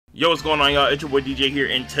Yo, what's going on, y'all? It's your boy DJ here,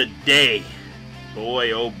 and today,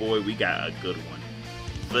 boy, oh boy, we got a good one.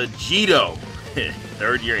 Vegito,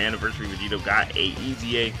 third year anniversary Vegito got a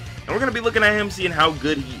EZA, and we're gonna be looking at him, seeing how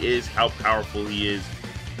good he is, how powerful he is,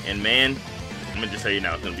 and man, I'm gonna just tell you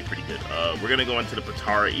now, it's gonna be pretty good. We're gonna go into the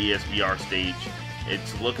Patara ESBR stage.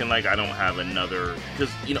 It's looking like I don't have another,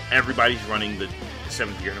 because you know everybody's running the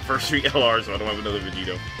 7th year anniversary LR, so I don't have another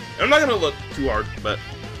Vegito. And I'm not gonna look too hard, but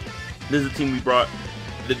this is the team we brought.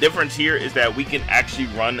 The difference here is that we can actually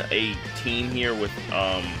run a team here with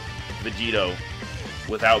Vegito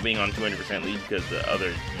without being on 200% lead because the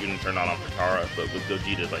other units are not on Patara, but with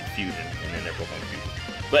Gogeta it's like fusion, and then they're both on fusion.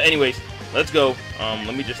 But anyways, let's go.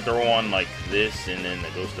 Let me just throw on like this and then the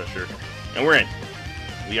Ghost Usher, and we're in.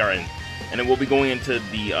 We are in, and then we'll be going into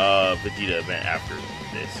the Vegeta event after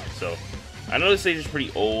this. So I know this stage is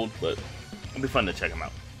pretty old, but it'll be fun to check them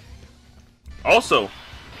out. Also,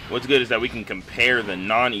 what's good is that we can compare the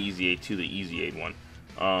non-EZA to the EZA one.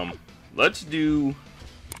 Let's do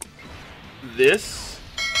this,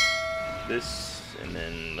 and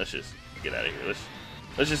then let's just get out of here.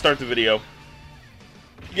 Let's just start the video.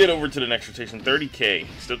 Get over to the next rotation. 30K,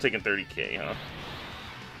 still taking 30K, huh?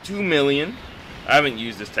 2 million. I haven't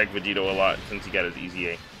used this Tech Vegito a lot since he got his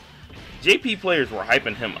EZA. JP players were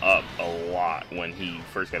hyping him up a lot when he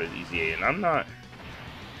first got his EZA, and I'm not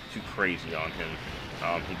too crazy on him.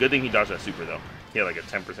 Good thing he dodged that super though. He had like a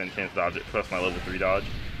 10% chance to dodge it, plus my level 3 dodge.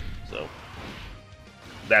 So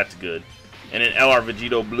that's good. And then LR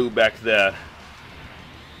Vegito blew back there.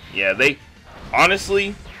 Yeah, they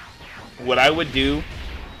honestly, what I would do,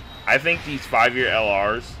 I think these 5-year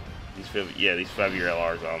LRs, these 5-year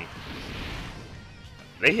LRs,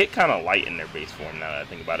 they hit kind of light in their base form now that I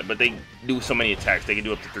think about it. But they do so many attacks, they can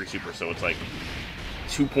do up to 3 super, so it's like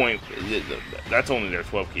 2 point, that's only their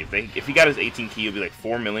 12 key. If he got his 18 key, it'll be like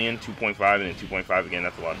 4 million, 2.5, and then 2.5 again.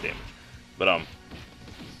 That's a lot of damage. But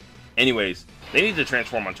anyways, they need to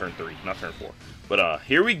transform on turn 3, not turn 4. But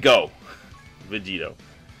here we go, Vegito.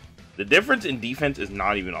 The difference in defense is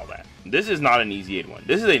not even all that. This is not an EZA one.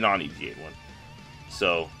 This is a non-EZA one.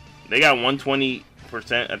 So they got 120%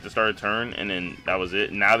 at the start of turn, and then that was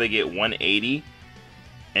it. Now they get 180.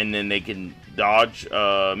 And then they can dodge,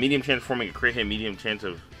 medium chance of forming a crit hit, medium chance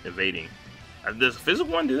of evading. Does the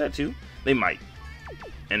physical one do that too? They might.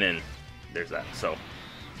 And then there's that. So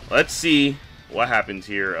let's see what happens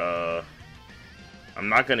here. I'm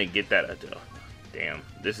not gonna get that. Damn,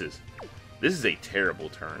 this is a terrible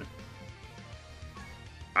turn.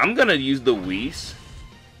 I'm gonna use the Whis.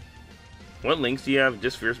 What links do you have?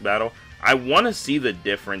 Just Fierce Battle. I want to see the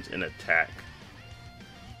difference in attack,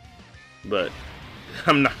 but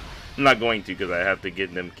I'm not going to because I have to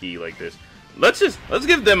get them key like this. Let's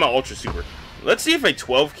give them an ultra super. Let's see if a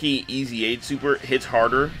 12 key EZA super hits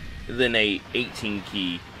harder than a 18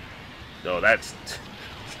 key. No, that's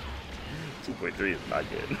 2.3 is not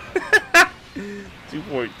good.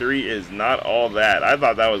 2.3 is not all that. I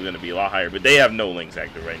thought that was going to be a lot higher, but they have no links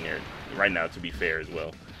active right now. To be fair as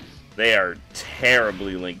well, they are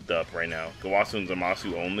terribly linked up right now. Kawasu and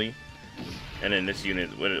Zamasu only. And then this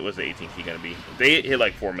unit, what's the 18 key gonna be? If they hit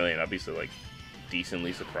like 4 million, I'd be so like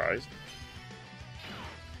decently surprised.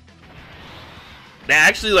 They're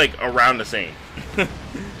actually like around the same.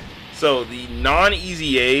 So the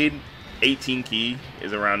non-EZA 18 key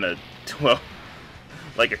is around a 12,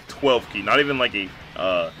 like a 12 key, not even like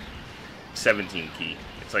a 17 key.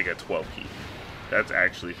 It's like a 12 key. That's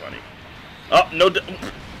actually funny. Oh,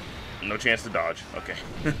 no chance to dodge. Okay.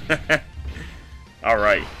 All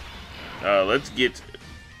right. Let's get,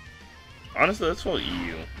 honestly, let's follow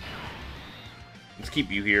EU. Let's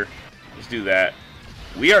keep you here. Let's do that.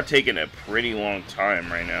 We are taking a pretty long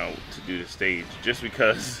time right now to do the stage, just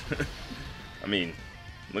because, I mean,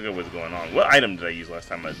 look at what's going on. What item did I use last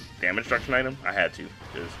time? A damage destruction item? I had to,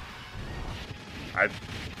 because I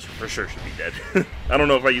for sure should be dead. I don't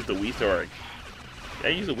know if I used the Whis or, did I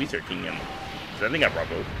use the Whis or King Emma? I think I brought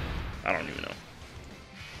both. I don't even know.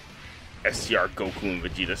 STR, Goku, and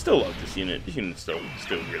Vegeta. Still love this unit. This unit's still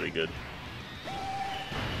really good.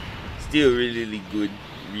 Still really good.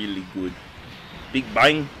 Really good. Big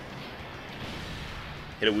bang.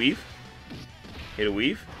 Hit a weave. Hit a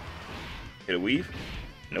weave. Hit a weave.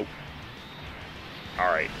 Nope.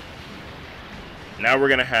 Alright. Now we're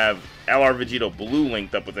going to have LR Vegito blue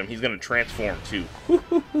linked up with him. He's going to transform too.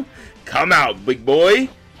 Come out, big boy.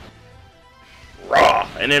 Raw.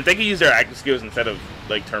 And if they could use their active skills instead of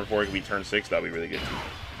like turn 4, it could be turn 6, that'd be really good too.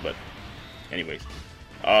 But anyways,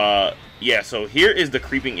 yeah, so here is the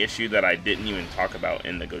creeping issue that I didn't even talk about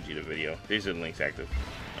in the Gogeta video. These are the links active.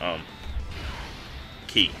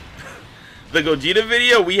 Key. the Gogeta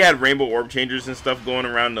video, we had rainbow orb changers and stuff going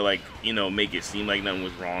around to, like, you know, make it seem like nothing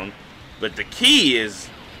was wrong. But the key is,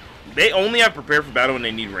 they only have prepared for battle when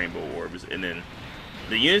they need rainbow orbs. And then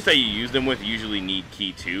the units that you use them with usually need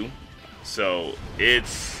key too. So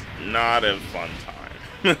it's not a fun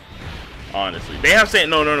time. Honestly. They have Saiyan...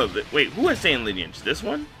 No. Wait, who has Saiyan lineage? This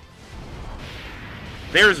one?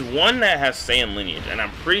 There's one that has Saiyan lineage, and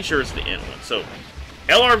I'm pretty sure it's the INT one. So,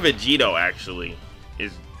 LR Vegito, actually,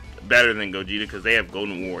 is better than Gogeta, because they have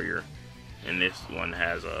Golden Warrior. And this one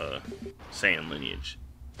has Saiyan lineage.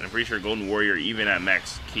 And I'm pretty sure Golden Warrior, even at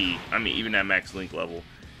max key... I mean, even at max link level,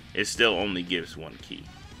 it still only gives one key.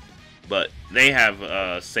 But they have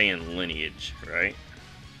Saiyan lineage, right?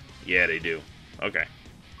 Yeah, they do. Okay.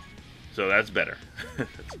 So that's better.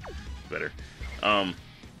 That's better.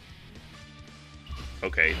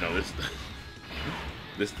 Okay, no, this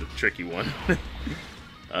is the tricky one.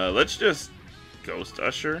 Let's just Ghost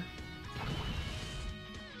Usher.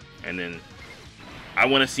 And then I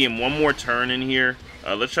want to see him one more turn in here.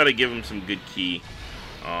 Let's try to give him some good key.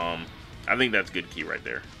 I think that's good key right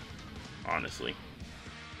there. Honestly.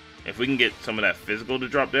 If we can get some of that physical to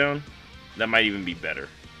drop down, that might even be better.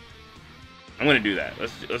 I'm gonna do that.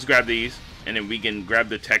 Let's grab these, and then we can grab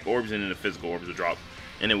the tech orbs and then the physical orbs to drop,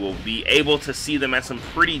 and then we'll be able to see them at some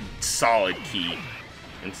pretty solid key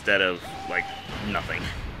instead of like nothing.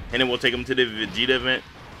 And then we'll take them to the Vegeta event,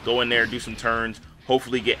 go in there, do some turns,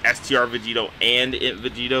 hopefully get STR Vegito and INT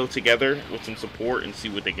Vegito together with some support and see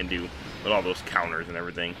what they can do with all those counters and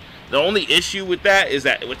everything. The only issue with that is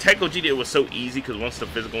that with Tech Gogeta it was so easy because once the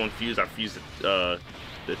physical one fused, I fused the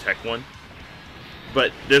tech one.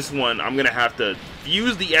 But this one, I'm going to have to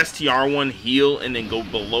fuse the STR one, heal, and then go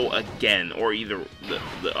below again. Or either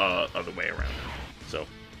the other way around. So,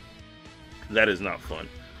 that is not fun.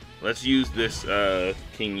 Let's use this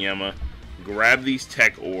King Yama. Grab these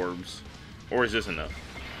tech orbs. Or is this enough?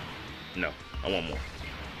 No, I want more.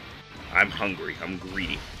 I'm hungry. I'm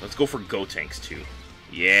greedy. Let's go for Gotenks too.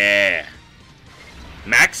 Yeah.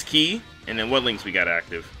 Max key. And then what links we got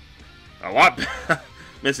active? A lot.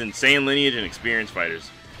 Missing Saiyan lineage and experienced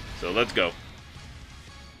fighters. So let's go.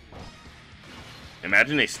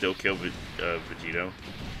 Imagine they still kill Vegito.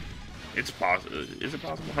 It's possible. Is it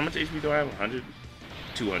possible? How much HP do I have? 100?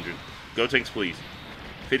 200. Gotenks, please.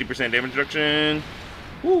 50% damage reduction.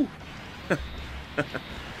 Woo.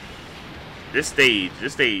 This stage.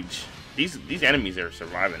 These enemies are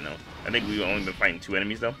surviving though. I think we've only been fighting 2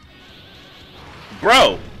 enemies though.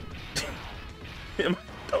 Bro!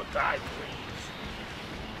 Don't die, please.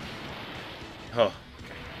 Oh,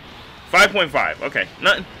 okay. 5.5. Okay,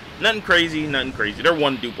 nothing crazy, They're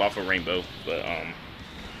one dupe off of Rainbow, but it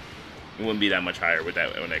wouldn't be that much higher with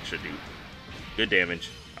that one extra dupe. Good damage.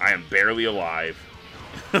 I am barely alive.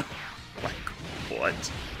 Like what?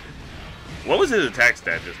 What was his attack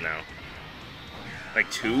stat just now? Like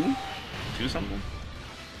 2? 2 something?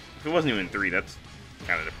 If it wasn't even 3, that's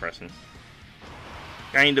kind of depressing.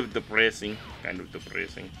 Kind of depressing.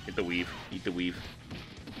 Hit the weave. Eat the weave.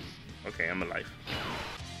 Okay, I'm alive.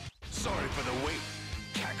 Sorry for the wait,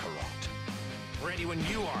 Kakarot. Ready when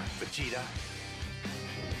you are, Vegeta.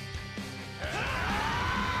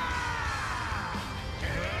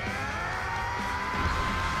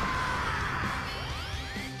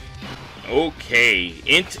 Okay,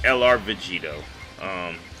 INT LR Vegito.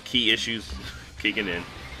 Key issues kicking in.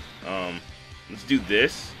 Let's do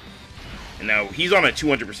this. And now he's on a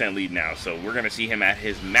 200% lead now, so we're gonna see him at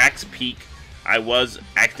his max peak. I was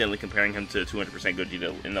accidentally comparing him to 200%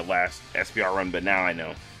 Gogeta in the last SPR run, but now I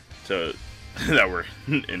know that we're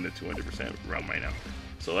in the 200% realm right now.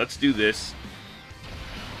 So let's do this,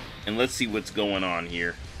 and let's see what's going on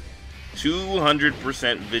here. 200%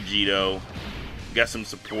 Vegito. We got some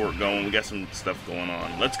support going. We got some stuff going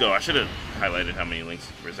on. Let's go. I should have highlighted how many links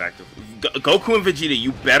was active. Goku and Vegeta,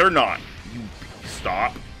 you better not. You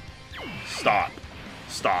stop.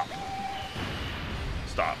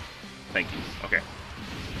 Thank you. Okay.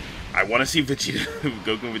 I want to see Vegeta,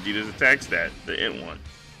 Goku and Vegeta's attack stat, the INT one.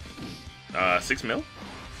 6 mil?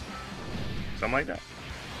 Something like that.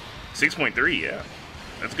 6.3, yeah.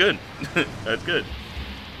 That's good. That's good.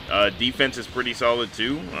 Defense is pretty solid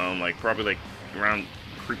too. Like probably like around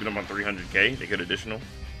creeping up on 300k. They get additional,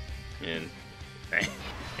 and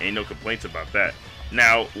ain't no complaints about that.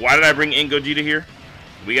 Now, why did I bring INT Gogeta here?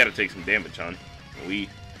 We got to take some damage, hon. We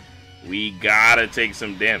gotta take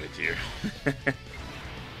some damage here.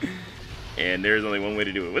 And there's only one way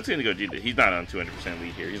to do it. What's INT Gogeta? He's not on 200%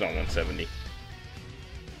 lead here. He's on 170.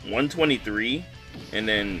 123, and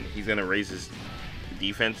then he's gonna raise his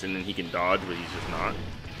defense, and then he can dodge, but he's just not.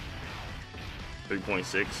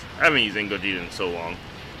 3.6. I haven't used INT Gogeta in so long.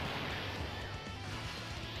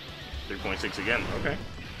 3.6 again. Okay.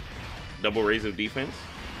 Double raise of defense.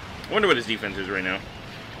 I wonder what his defense is right now.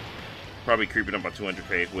 Probably creeping up on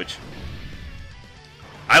 200k, which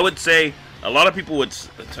I would say a lot of people would.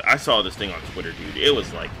 I saw this thing on Twitter, dude. It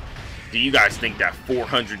was like, do you guys think that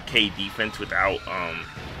 400k defense without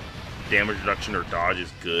damage reduction or dodge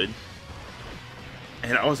is good?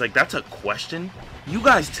 And I was like, that's a question? You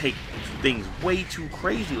guys take things way too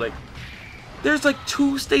crazy. Like, there's like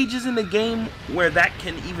 2 stages in the game where that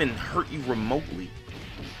can even hurt you remotely.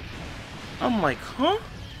 I'm like, huh?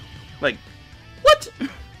 Like, what?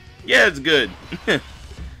 Yeah, it's good.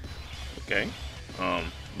 Okay.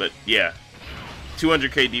 But yeah,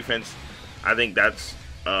 200k defense. I think that's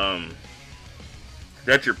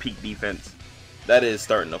your peak defense. That is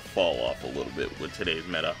starting to fall off a little bit with today's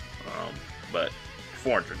meta. But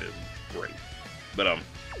 400 is great. But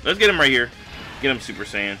let's get him right here. Get him Super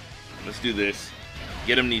Saiyan. Let's do this.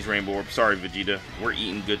 Get him these Rainbow Orbs. Sorry, Vegeta. We're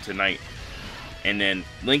eating good tonight. And then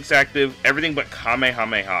Link's active. Everything but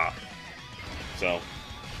Kamehameha. So,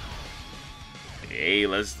 hey,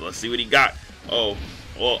 let's see what he got. Oh,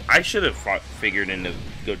 well, I should have figured in the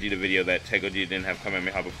Gogeta video that Tech Gogeta didn't have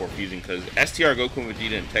Kamehameha before fusing, because STR Goku and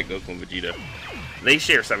Vegeta and Tech Goku and Vegeta, they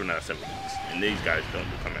share 7 out of 7 weeks, and these guys don't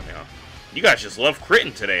do Kamehameha. You guys just love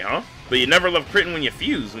critting today, huh? But you never love critting when you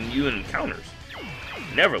fuse, when you encounters.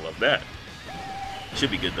 Never love that.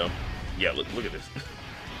 Should be good though. Yeah, look at this.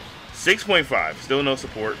 6.5, still no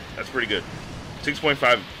support. That's pretty good.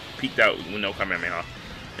 6.5 peaked out with no Kamehameha.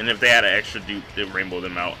 And if they had an extra dupe to rainbow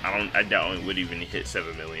them out, I doubt it would even hit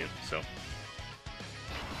 7 million. So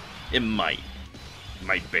it might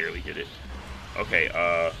barely hit it. Okay,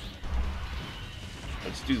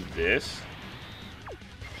 let's do this.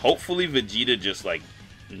 Hopefully Vegeta just like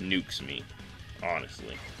nukes me,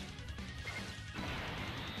 honestly.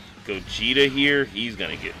 Gogeta here, he's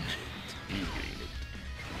gonna get he's getting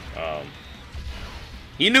nuked.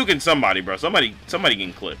 He nuking somebody, bro. Somebody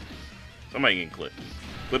getting clipped. Somebody getting clipped.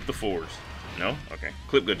 Clip the 4s. No? Okay.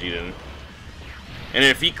 Clip Gogeta. And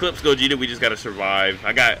if he clips Gogeta, we just gotta survive.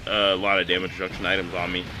 I got a lot of damage reduction items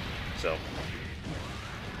on me. So.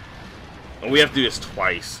 And we have to do this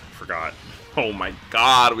twice. Forgot. Oh my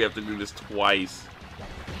god, we have to do this twice.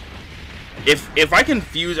 If I can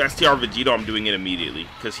fuse STR Vegito, I'm doing it immediately.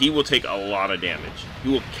 Because he will take a lot of damage. He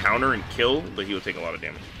will counter and kill, but he will take a lot of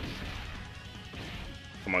damage.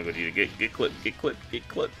 Come on, Gogeta. Get clipped. Get clipped. Get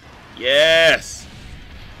clipped. Yes!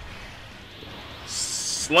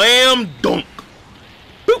 Slam dunk!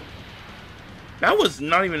 Boop! That was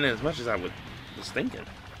not even as much as I was thinking.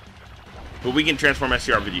 But we can transform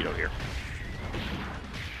STR Vegito here.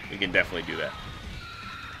 We can definitely do that.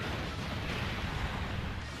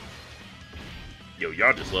 Yo,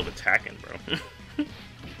 y'all just love attacking, bro.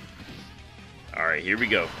 Alright, here we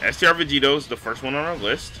go. STR Vegito's the first one on our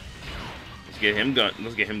list. Let's get him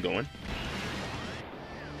going.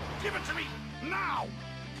 Give it to me now!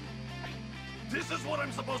 This is what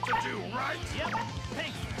I'm supposed to do, right? Yep.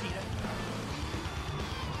 Thanks, Vegeta.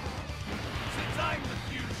 Since I'm the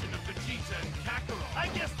fusion of Vegeta and Kakarot, I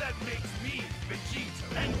guess that makes me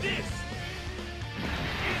Vegito. And this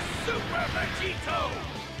is Super Vegito!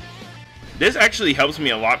 This actually helps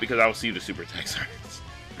me a lot because I will see the super attack starts.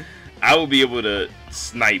 I will be able to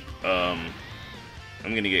snipe. I'm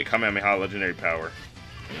gonna get Kamehameha legendary power,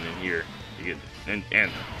 and then here you get and I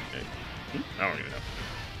don't even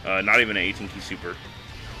know. Not even an 18 key super.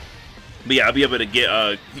 But yeah, I'll be able to get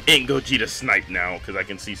Int Gogeta snipe now because I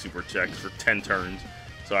can see super checks for 10 turns.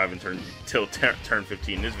 So I haven't turned till turn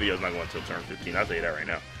 15. This video is not going till turn 15. I'll tell you that right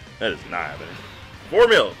now. That is not happening. 4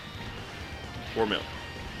 mil. 4 mil.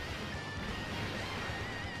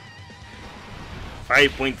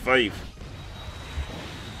 5.5.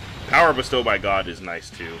 Power bestowed by God is nice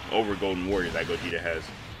too. Over Golden Warrior that Gogeta has.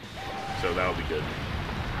 So that'll be good.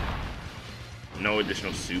 No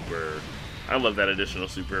additional super. I love that additional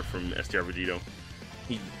super from STR Vegito.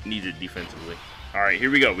 He needs it defensively. Alright, here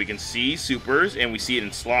we go. We can see supers and we see it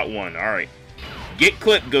in slot 1. Alright. Get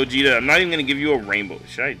clipped, Gogeta. I'm not even going to give you a rainbow.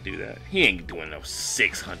 Should I do that? He ain't doing no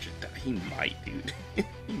 600. He might, dude.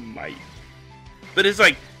 He might. But it's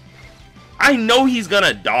like, I know he's going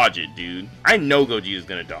to dodge it, dude. I know Gogeta's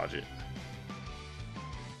going to dodge it.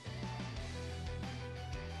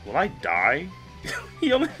 Will I die?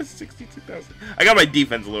 He only has 62,000. I got my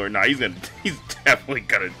defense lower. Nah, he's definitely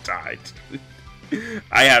gonna die, dude.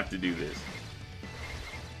 I have to do this.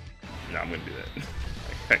 No, I'm gonna do that.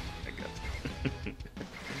 I got to.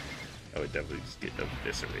 I would definitely just get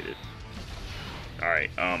eviscerated. Alright,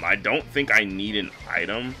 I don't think I need an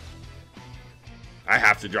item. I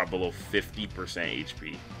have to drop below 50%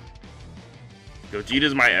 HP.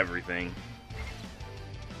 Gogeta's my everything.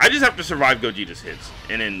 I just have to survive Gogeta's hits,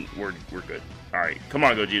 and then we're good. All right, come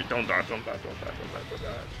on, Gogeta. Don't dodge, don't dodge, don't dodge, don't dodge, don't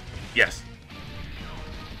dodge. Yes.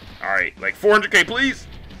 All right, like 400k, please.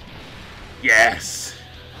 Yes.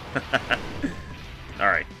 All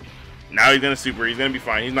right. Now he's gonna super. He's gonna be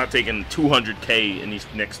fine. He's not taking 200k in these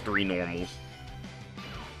next 3 normals.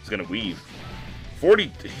 He's gonna weave.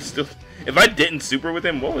 40. He's still. If I didn't super with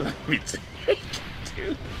him, what was I gonna be taking,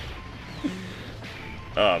 dude?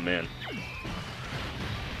 Oh man.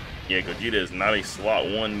 Yeah, Gogeta is not a slot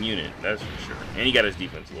 1 unit, that's for sure. And he got his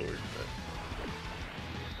defense lowered.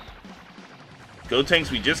 But Gotenks,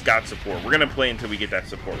 we just got support. We're gonna play until we get that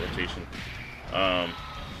support rotation.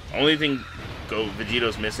 Only thing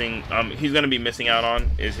Vegito's missing, he's gonna be missing out on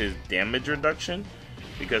is his damage reduction,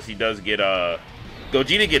 because he does get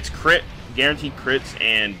Gogeta gets crit, guaranteed crits,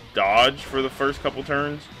 and dodge for the first couple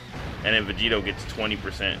turns, and then Vegito gets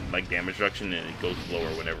 20% like damage reduction, and it goes lower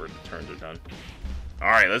whenever the turns are done.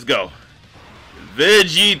 Alright, let's go.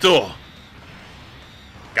 Vegito!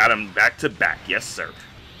 Got him back to back. Yes, sir.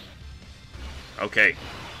 Okay.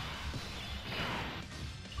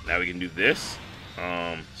 Now we can do this.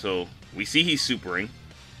 So we see he's supering.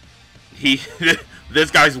 This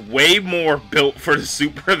guy's way more built for the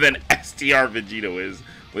super than STR Vegito is,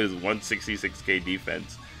 with his 166k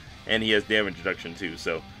defense. And he has damage reduction too,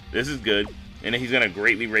 so this is good. And he's going to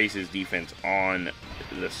greatly raise his defense on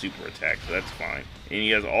the super attack, so that's fine. And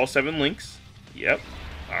he has all 7 links. Yep.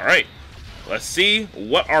 Alright. Let's see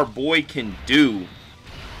what our boy can do.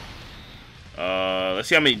 Let's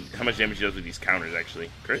see how much damage he does with these counters,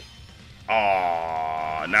 actually. Crit?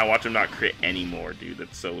 Aww. Now watch him not crit anymore, dude.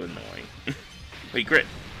 That's so annoying. Wait, crit.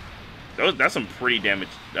 That's some pretty damage.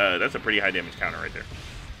 That's a pretty high damage counter right there.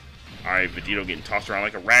 Alright, Vegito getting tossed around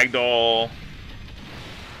like a ragdoll.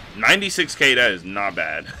 96k, that is not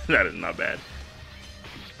bad. That is not bad.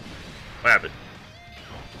 What happened?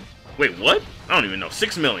 Wait, what? I don't even know.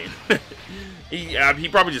 6 million. He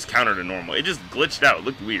probably just countered a normal. It just glitched out. It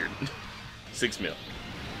looked weird. 6 mil.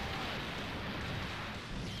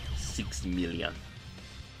 6 million.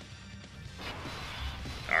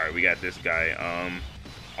 Alright, we got this guy.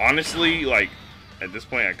 Honestly, like, at this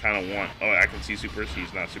point, I kind of want... Oh, I can see supers.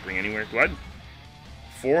 He's not supering anywhere. Do I...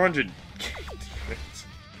 400...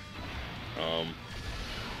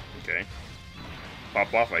 Okay.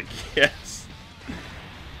 Pop off, I guess.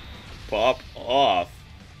 Pop off.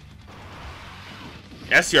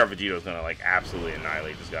 STR Vegito's gonna, like, absolutely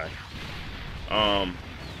annihilate this guy.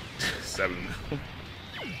 7 mil.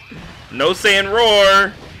 No saying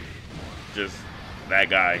roar! Just that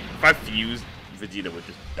guy. If I fused, Vegeta would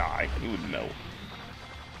just die. He would melt.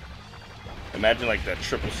 Imagine, like, that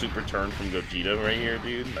triple super turn from Gogeta right here,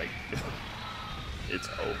 dude. Like, it's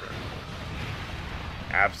over.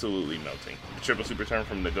 Absolutely melting. The triple super turn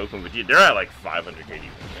from the Goku and Vegeta. They're at like 500k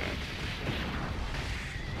defense.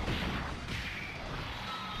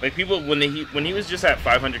 Like people when he was just at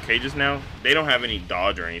 500k just now, they don't have any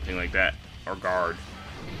dodge or anything like that or guard.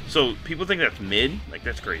 So people think that's mid. Like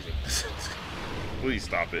that's crazy. Please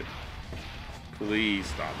stop it. Please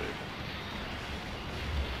stop it.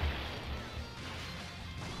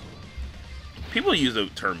 People use the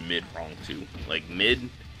term mid wrong too. Like mid.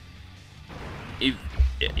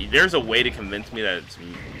 If there's a way to convince me that it's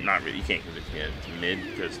not really, you can't convince me that it's mid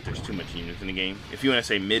because there's too much units in the game. If you want to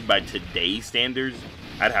say mid by today's standards,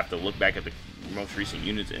 I'd have to look back at the most recent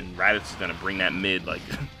units, and Raditz is gonna bring that mid like.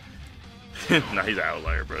 No, he's an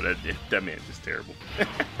outlier, bro. That man's just terrible.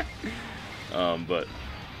 But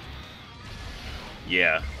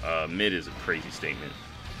yeah, mid is a crazy statement.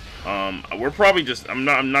 We're probably just I'm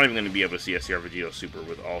not even going to be able to see STR Vegito super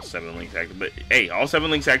with all 7 links active, but hey, all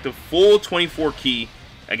 7 links active, full 24 key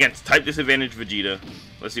against type disadvantage Vegeta.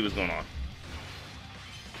 Let's see what's going on.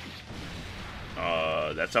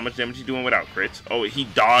 That's how much damage he's doing without crits. Oh, he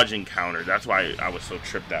dodged and countered. That's why I was so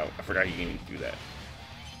tripped out. I forgot he can even do that.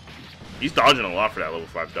 He's dodging a lot for that level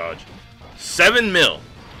 5 dodge. 7 mil.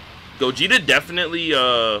 Gogeta definitely,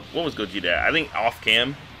 what was Gogeta at? I think off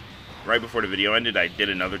cam, right before the video ended, I did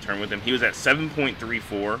another turn with him. He was at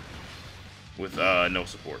 7.34 with no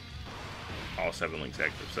support. All 7 links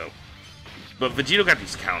active, so. But Vegito got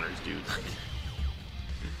these counters, dude.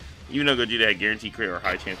 Even though Gogeta had guaranteed crit or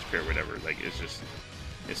high chance to crit or whatever, like, it's just,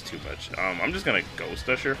 it's too much. I'm just gonna Ghost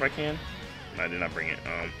Usher if I can. I did not bring it.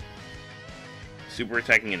 Super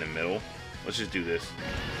attacking in the middle. Let's just do this.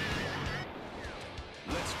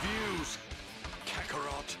 Let's fuse,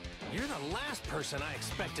 Kakarot. You're the last person I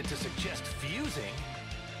expected to suggest fusing.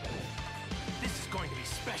 This is going to be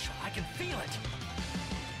special. I can feel it.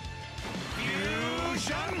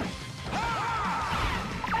 Fusion!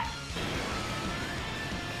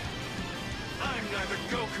 I'm neither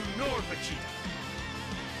Goku nor Vegeta.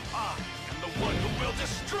 I am the one who will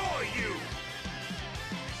destroy you!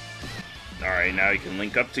 Alright, now you can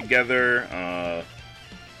link up together.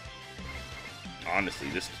 Honestly,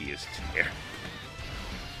 this key is too.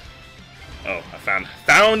 Oh, I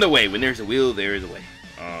found a way. When there's a will, there is a way.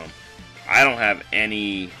 I don't have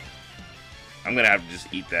any. I'm gonna have to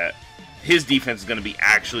just eat that. His defense is gonna be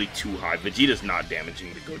actually too high. Vegeta's not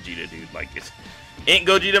damaging the Gogeta, dude. Like it's. Ant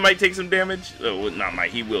Gogeta might take some damage. Oh, not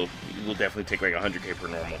might. He will. He will definitely take like 100k per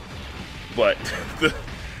normal. But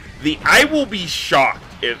I will be shocked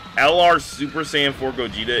if LR Super Saiyan 4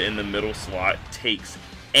 Gogeta in the middle slot takes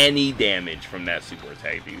any damage from that super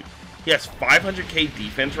attack, dude. He has 500k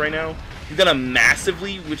defense right now. He's gonna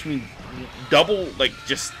massively, which means double, like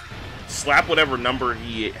just slap whatever number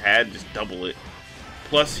he had, just double it.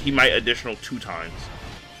 Plus, he might additional 2 times.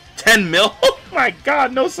 10 mil? Oh my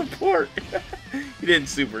god, no support! He didn't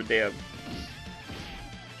super, damn.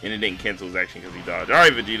 And it didn't cancel his action because he dodged.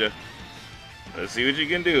 Alright, Vegeta. Let's see what you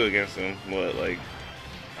can do against him. What, like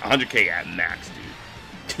 100k at max,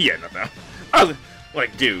 dude. Yeah, nothing. I was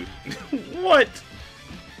like, dude, what?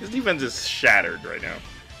 His defense is shattered right now.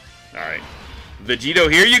 Alright. Vegito,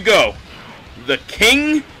 here you go. The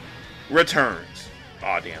king returns.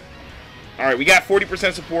 Aw, damn. Alright, we got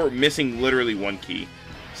 40% support, missing literally 1 key.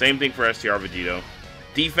 Same thing for STR Vegito.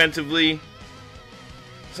 Defensively,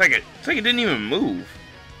 it's like it didn't even move.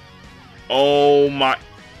 Oh my.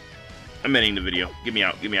 I'm ending the video. Get me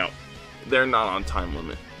out. Get me out. They're not on time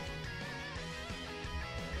limit.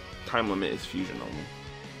 Time limit is fusion only.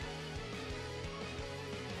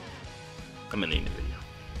 I'm ending the video.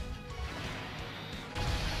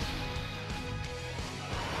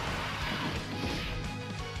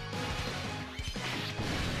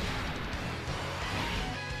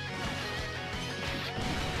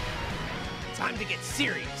 Time to get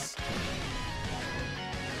serious.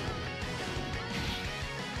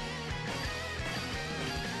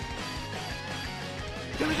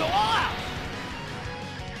 Gonna go all